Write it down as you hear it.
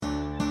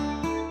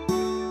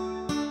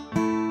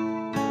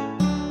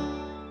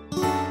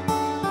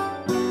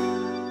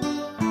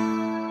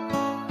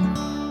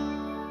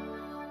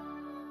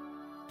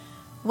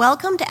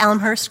Welcome to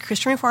Elmhurst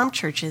Christian Reformed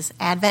Church's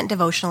Advent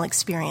Devotional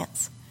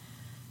Experience.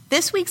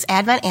 This week's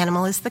Advent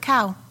animal is the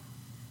cow.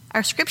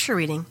 Our scripture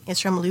reading is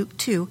from Luke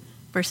 2,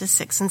 verses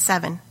 6 and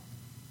 7.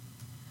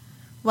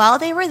 While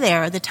they were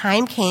there, the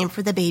time came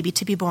for the baby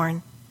to be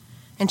born,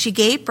 and she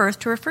gave birth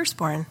to her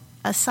firstborn,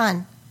 a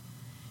son.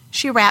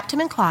 She wrapped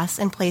him in cloths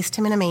and placed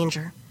him in a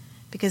manger,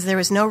 because there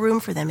was no room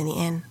for them in the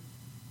inn.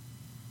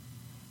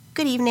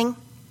 Good evening.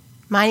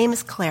 My name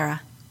is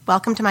Clara.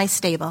 Welcome to my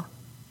stable.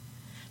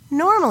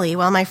 Normally,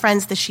 while my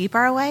friends the sheep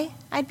are away,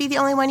 I'd be the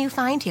only one you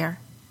find here.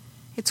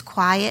 It's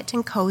quiet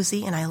and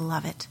cozy, and I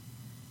love it.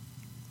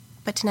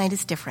 But tonight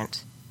is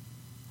different.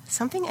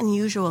 Something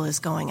unusual is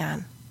going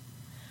on.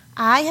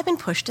 I have been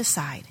pushed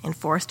aside and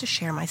forced to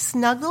share my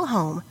snug little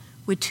home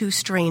with two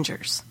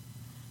strangers.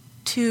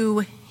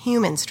 Two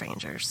human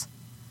strangers.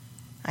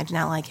 I do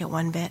not like it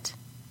one bit.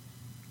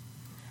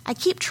 I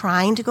keep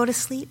trying to go to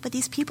sleep, but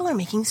these people are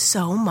making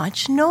so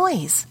much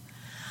noise.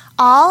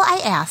 All I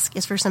ask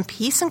is for some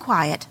peace and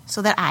quiet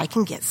so that I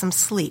can get some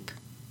sleep.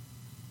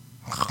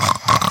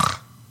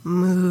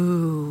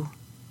 Moo.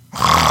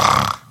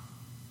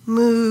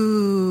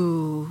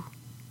 Moo.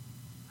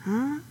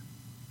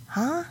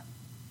 Huh?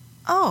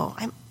 Oh,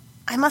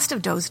 I must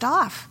have dozed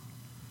off.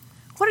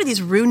 What are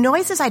these rude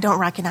noises I don't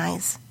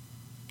recognize?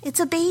 It's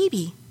a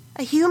baby,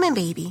 a human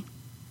baby.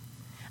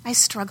 I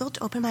struggle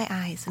to open my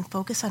eyes and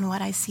focus on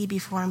what I see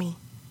before me.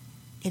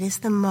 It is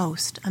the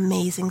most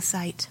amazing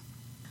sight.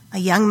 A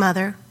young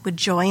mother with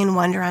joy and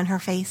wonder on her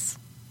face,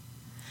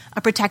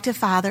 a protective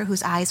father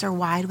whose eyes are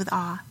wide with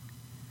awe,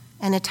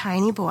 and a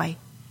tiny boy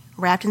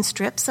wrapped in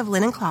strips of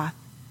linen cloth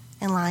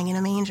and lying in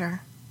a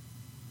manger.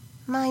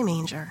 My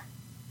manger.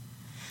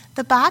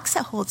 The box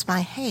that holds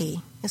my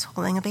hay is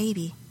holding a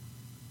baby.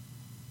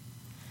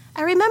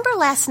 I remember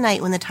last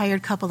night when the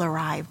tired couple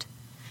arrived.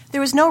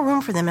 There was no room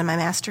for them in my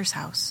master's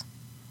house.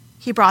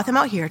 He brought them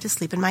out here to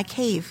sleep in my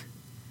cave.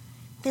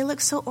 They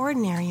looked so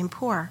ordinary and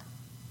poor.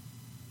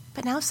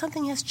 But now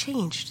something has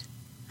changed.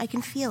 I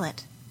can feel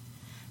it.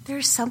 There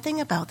is something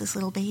about this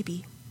little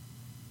baby.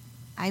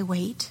 I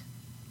wait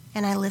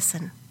and I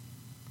listen.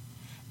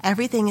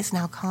 Everything is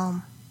now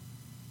calm.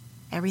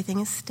 Everything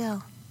is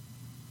still.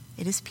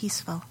 It is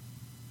peaceful.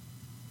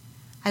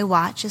 I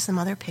watch as the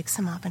mother picks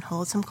him up and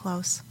holds him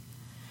close.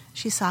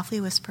 She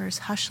softly whispers,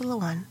 "Hush,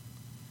 little one.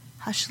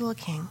 Hush, little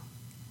king."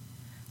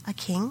 A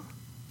king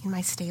in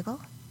my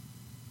stable?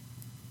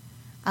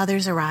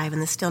 Others arrive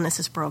and the stillness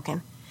is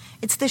broken.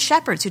 It's the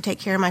shepherds who take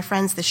care of my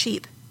friends, the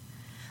sheep.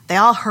 They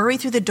all hurry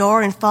through the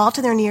door and fall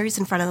to their knees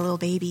in front of the little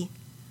baby.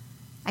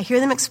 I hear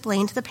them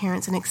explain to the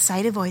parents in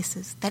excited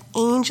voices that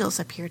angels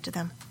appeared to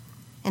them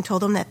and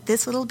told them that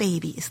this little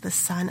baby is the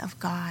Son of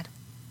God.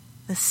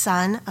 The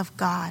Son of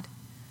God.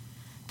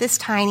 This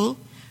tiny,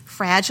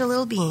 fragile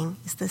little being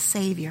is the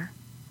Savior,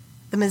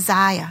 the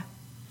Messiah,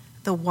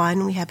 the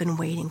one we have been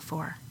waiting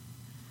for.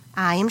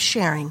 I am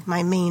sharing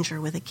my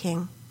manger with a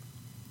king.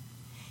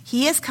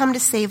 He has come to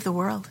save the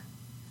world.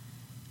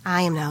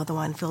 I am now the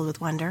one filled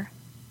with wonder.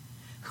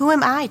 Who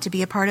am I to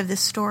be a part of this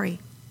story?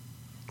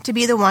 To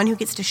be the one who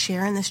gets to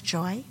share in this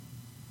joy?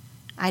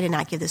 I did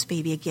not give this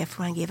baby a gift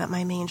when I gave up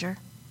my manger.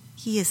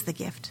 He is the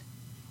gift.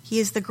 He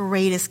is the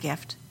greatest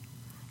gift.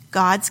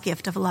 God's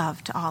gift of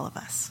love to all of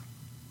us.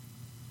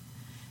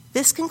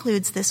 This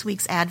concludes this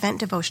week's Advent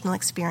devotional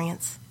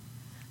experience.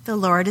 The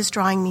Lord is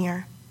drawing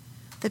near.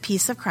 The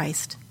peace of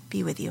Christ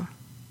be with you.